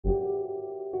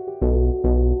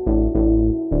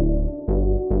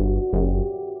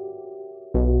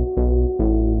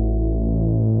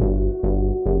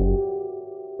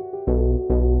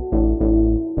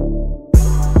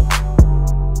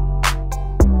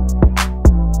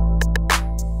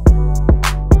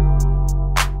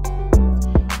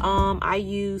I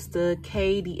use the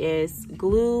KDS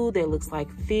glue that looks like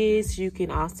this. You can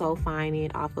also find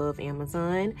it off of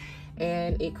Amazon,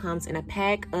 and it comes in a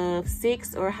pack of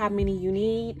 6 or how many you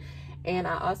need. And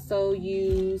I also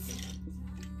use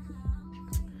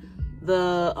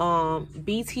the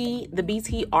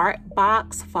BT Art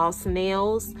Box false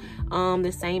nails,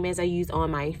 the same as I use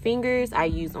on my fingers, I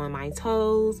use on my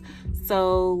toes.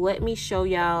 So let me show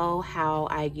y'all how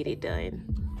I get it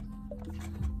done.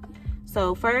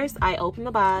 So first I open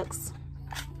the box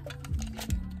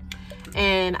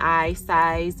and I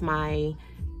size my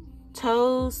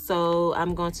toes. So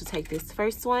I'm going to take this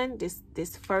first one,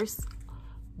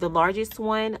 the largest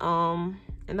one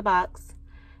in the box.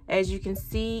 As you can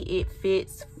see, it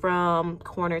fits from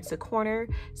corner to corner.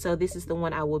 So this is the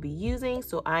one I will be using.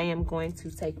 So I am going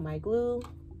to take my glue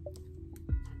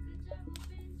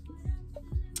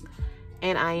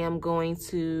and I am going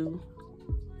to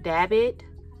dab it.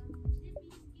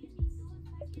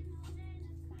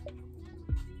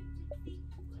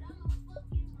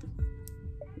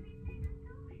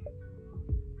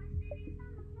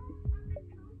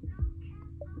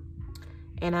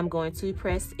 And I'm going to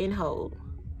press and hold.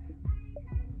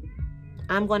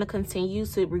 I'm going to continue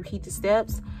to repeat the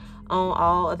steps on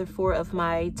all other 4 of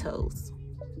my toes.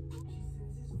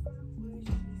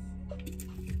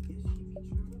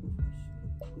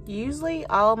 Usually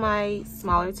all my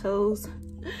smaller toes,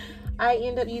 I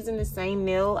end up using the same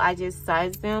nail. I just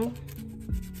size them.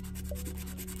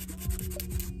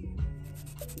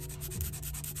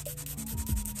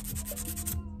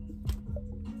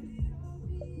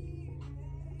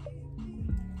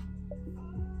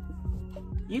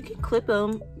 You can clip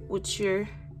them with your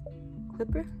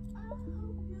clipper.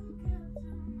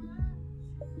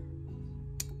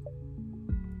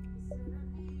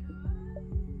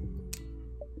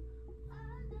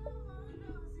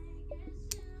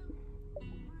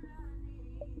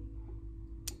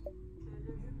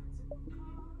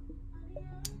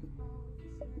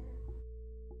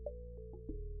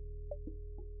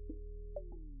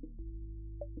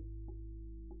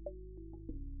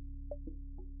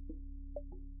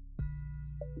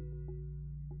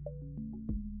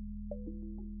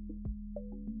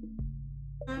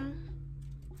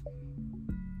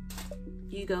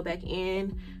 You go back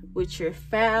in with your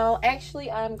file. Actually,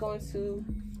 I'm going to,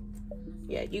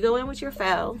 you go in with your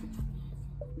file.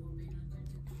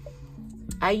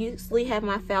 I usually have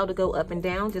my file to go up and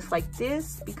down just like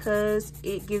this because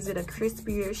it gives it a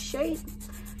crispier shape.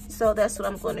 So that's what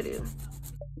I'm going to do.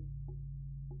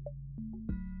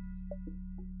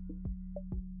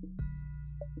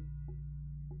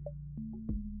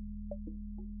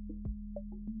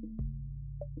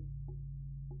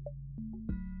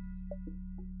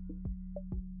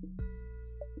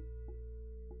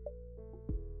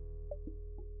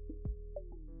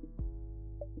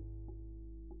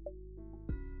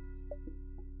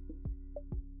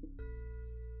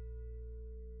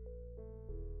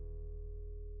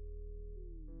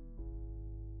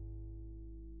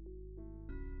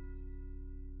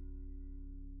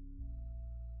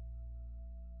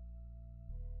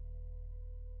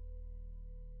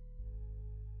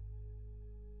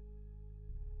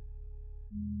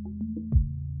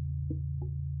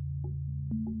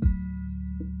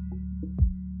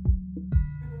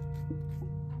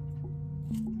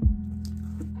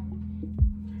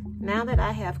 Now that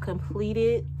I have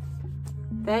completed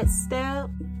that step,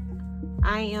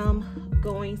 I am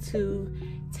going to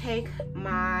take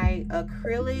my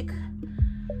acrylic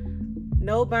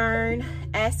no burn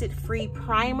acid free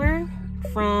primer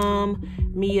from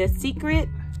Mia Secret,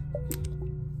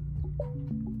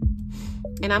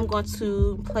 and I'm going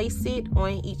to place it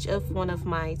on each of one of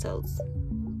my toes,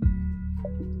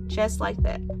 just like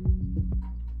that.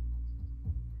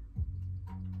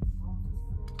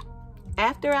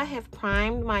 After I have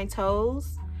primed my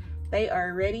toes, they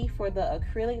are ready for the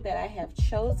acrylic that I have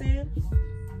chosen.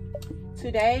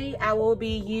 Today, I will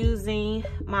be using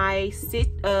my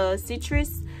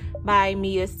Citrus by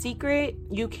Mia Secret.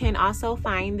 You can also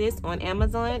find this on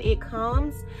Amazon. It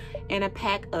comes in a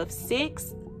pack of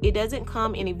 6. It doesn't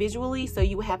come individually, so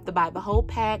you have to buy the whole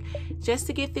pack just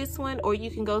to get this one, or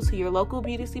you can go to your local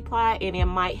beauty supply and it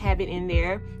might have it in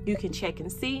there. You can check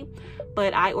and see,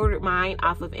 but I ordered mine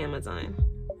off of Amazon.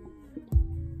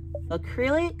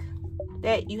 Acrylic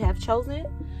that you have chosen,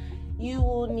 you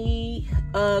will need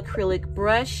an acrylic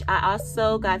brush. I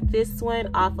also got this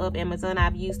one off of Amazon.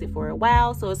 I've used it for a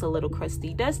while, so it's a little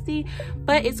crusty dusty,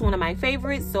 but it's one of my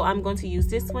favorites, so I'm going to use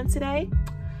this one today.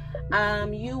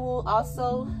 You will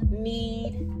also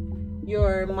need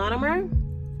your monomer.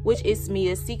 which is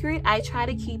Mia's Secret. I try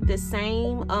to keep the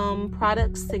same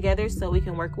products together so we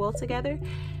can work well together.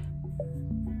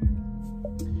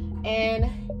 And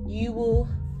you will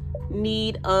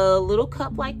need a little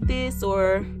cup like this,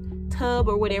 or tub,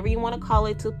 or whatever you want to call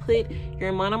it, to put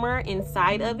your monomer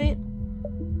inside of it.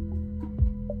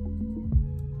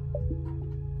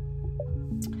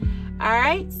 All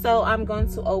right, so I'm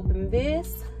going to open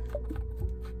this,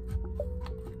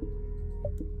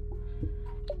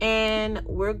 and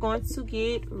we're going to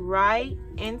get right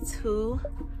into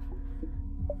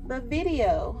the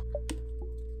video.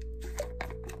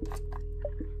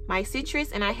 My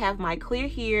citrus, and I have my clear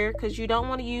here, because you don't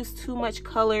want to use too much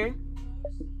color.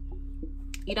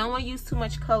 You don't want to use too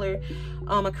much color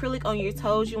acrylic on your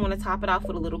toes. You want to top it off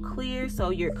with a little clear so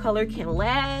your color can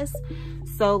last.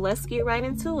 So let's get right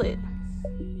into it.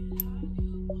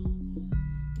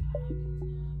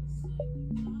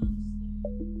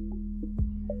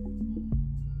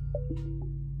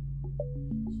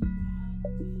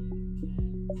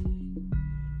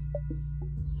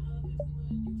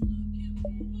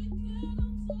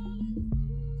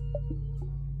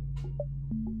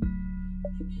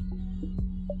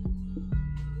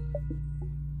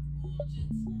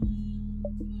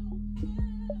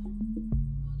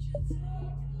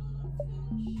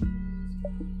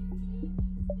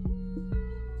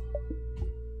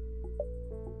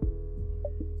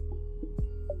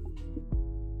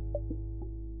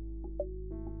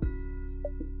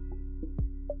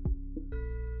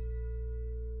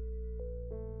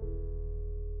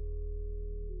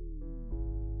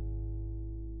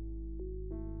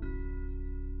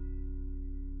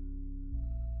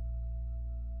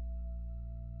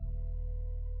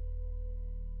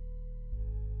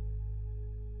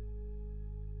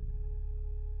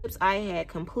 I had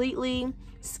completely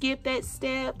skipped that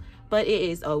step, but it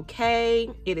is okay.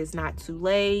 It is not too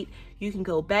late. You can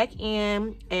go back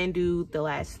in and do the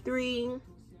last 3.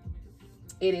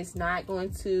 It is not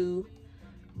going to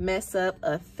mess up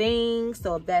a thing.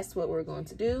 So that's what we're going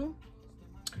to do.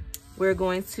 We're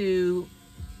going to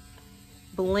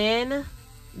blend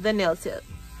the nail tip.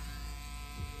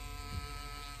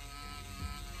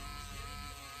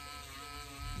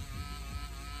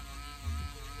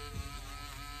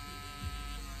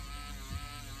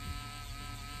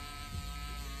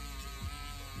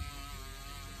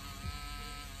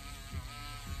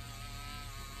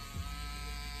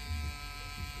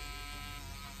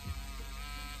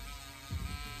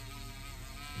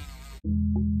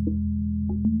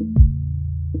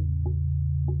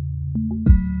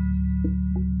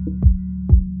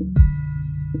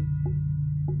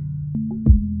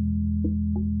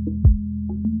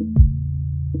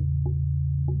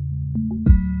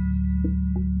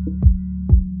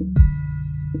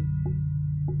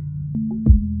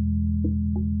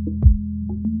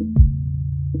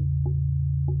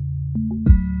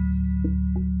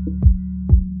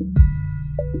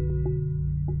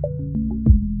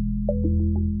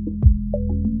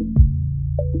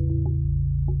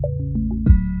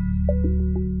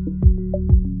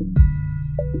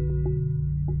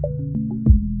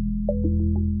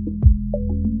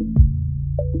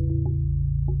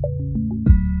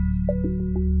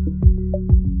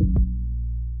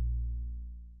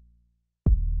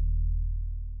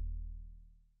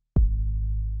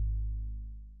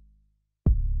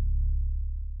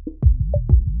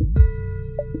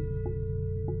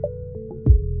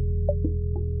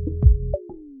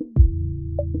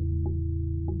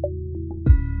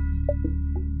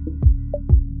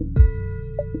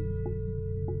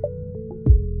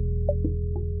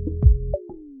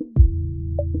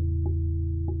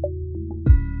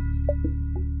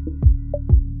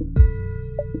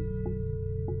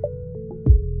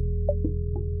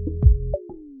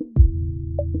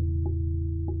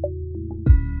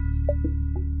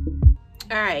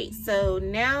 All right, so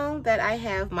now that I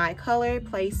have my color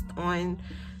placed on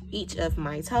each of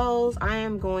my toes, I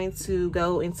am going to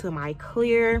go into my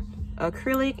clear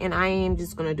acrylic, and I am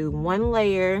just going to do 1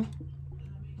 layer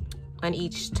on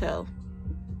each toe.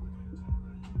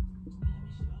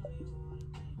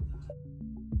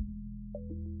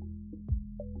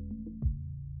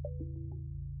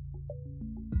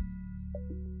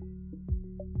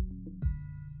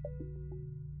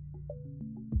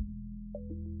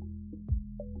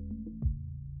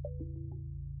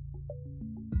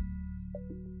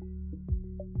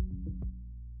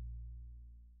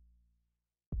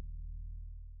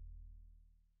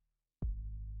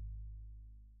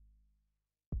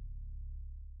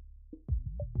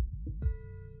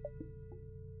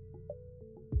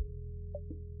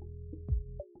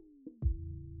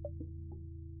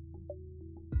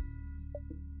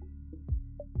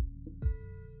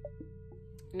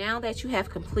 Now that you have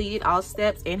completed all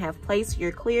steps and have placed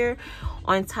your clear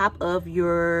on top of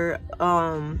your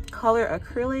color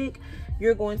acrylic,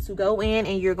 you're going to go in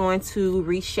and you're going to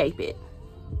reshape it.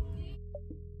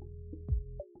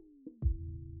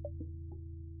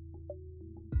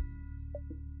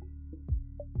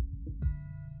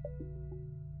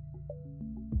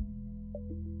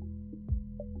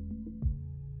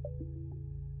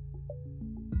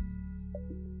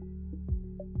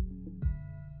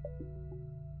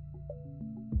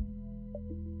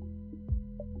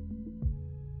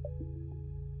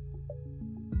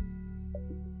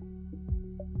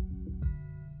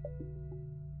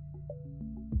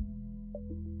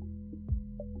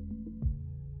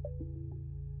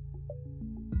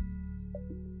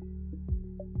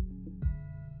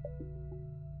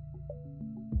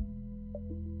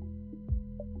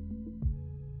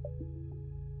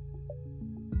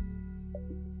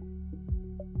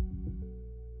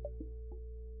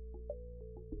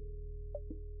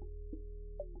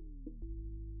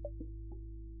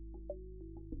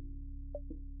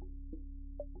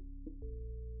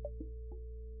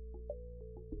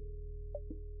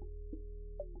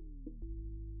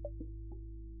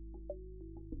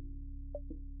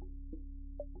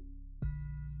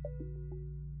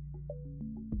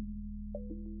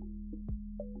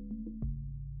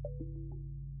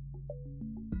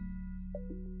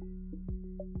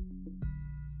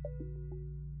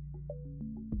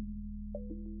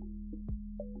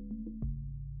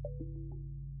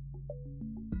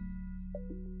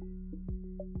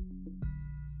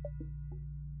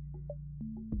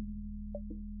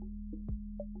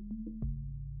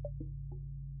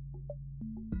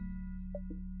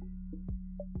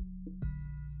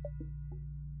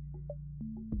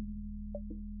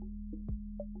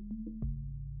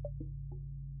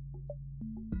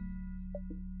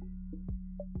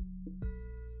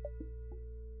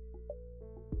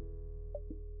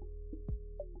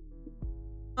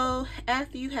 So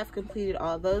after you have completed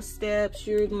all those steps,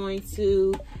 you're going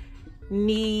to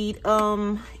need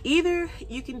either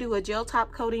you can do a gel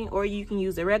top coating or you can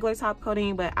use a regular top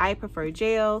coating, but I prefer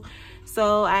gel.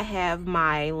 So I have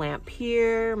my lamp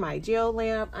here, my gel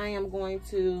lamp. I am going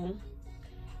to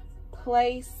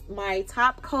place my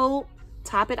top coat,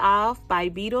 Top It Off by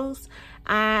Beetles.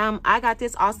 I got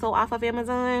this also off of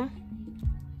Amazon.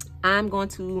 I'm going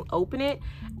to open it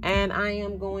and I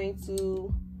am going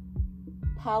to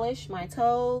polish my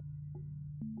toes.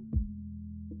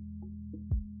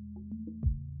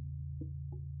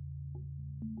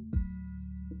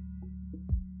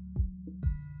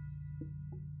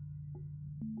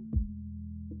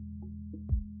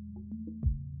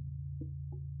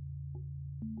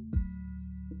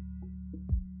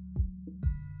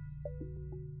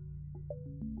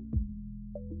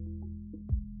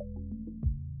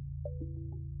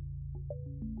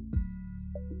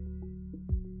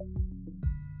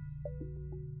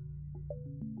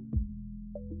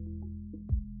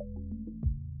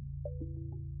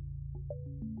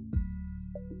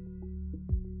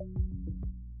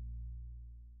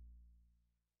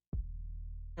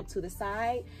 To the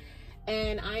side,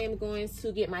 and I am going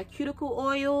to get my cuticle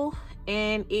oil,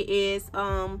 and it is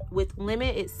with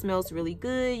lemon. It smells really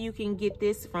good. You can get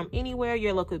this from anywhere,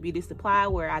 your local beauty supply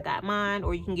where I got mine,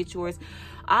 or you can get yours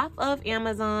off of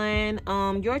Amazon,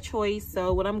 your choice.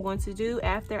 So what I'm going to do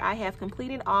after I have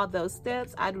completed all those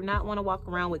steps, I do not want to walk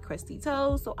around with crusty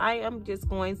toes, so I am just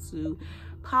going to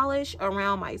polish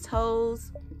around my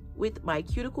toes with my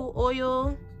cuticle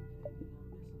oil.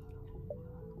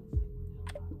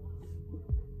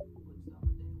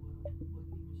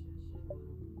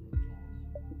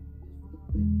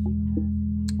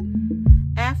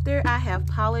 After I have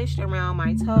polished around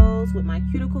my toes with my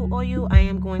cuticle oil, I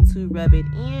am going to rub it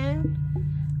in.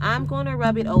 I'm going to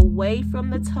rub it away from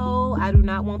the toe. I do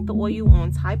not want the oil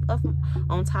on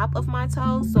top of my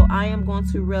toe, so I am going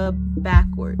to rub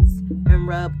backwards and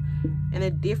rub in a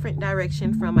different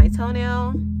direction from my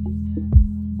toenail.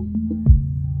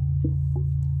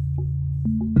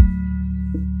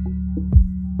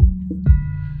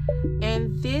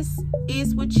 And this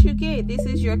is what you get. This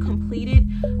is your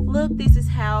completed look. This is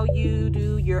how you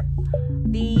do your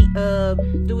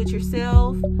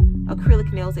do-it-yourself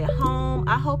acrylic nails at home.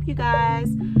 I hope you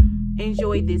guys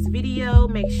enjoyed this video.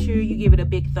 Make sure you give it a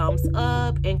big thumbs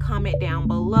up and comment down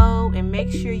below, and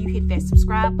make sure you hit that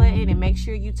subscribe button and make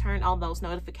sure you turn on those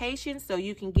notifications so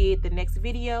you can get the next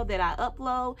video that I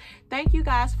upload. Thank you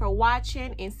guys for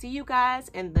watching, and see you guys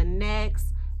in the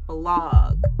next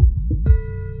vlog.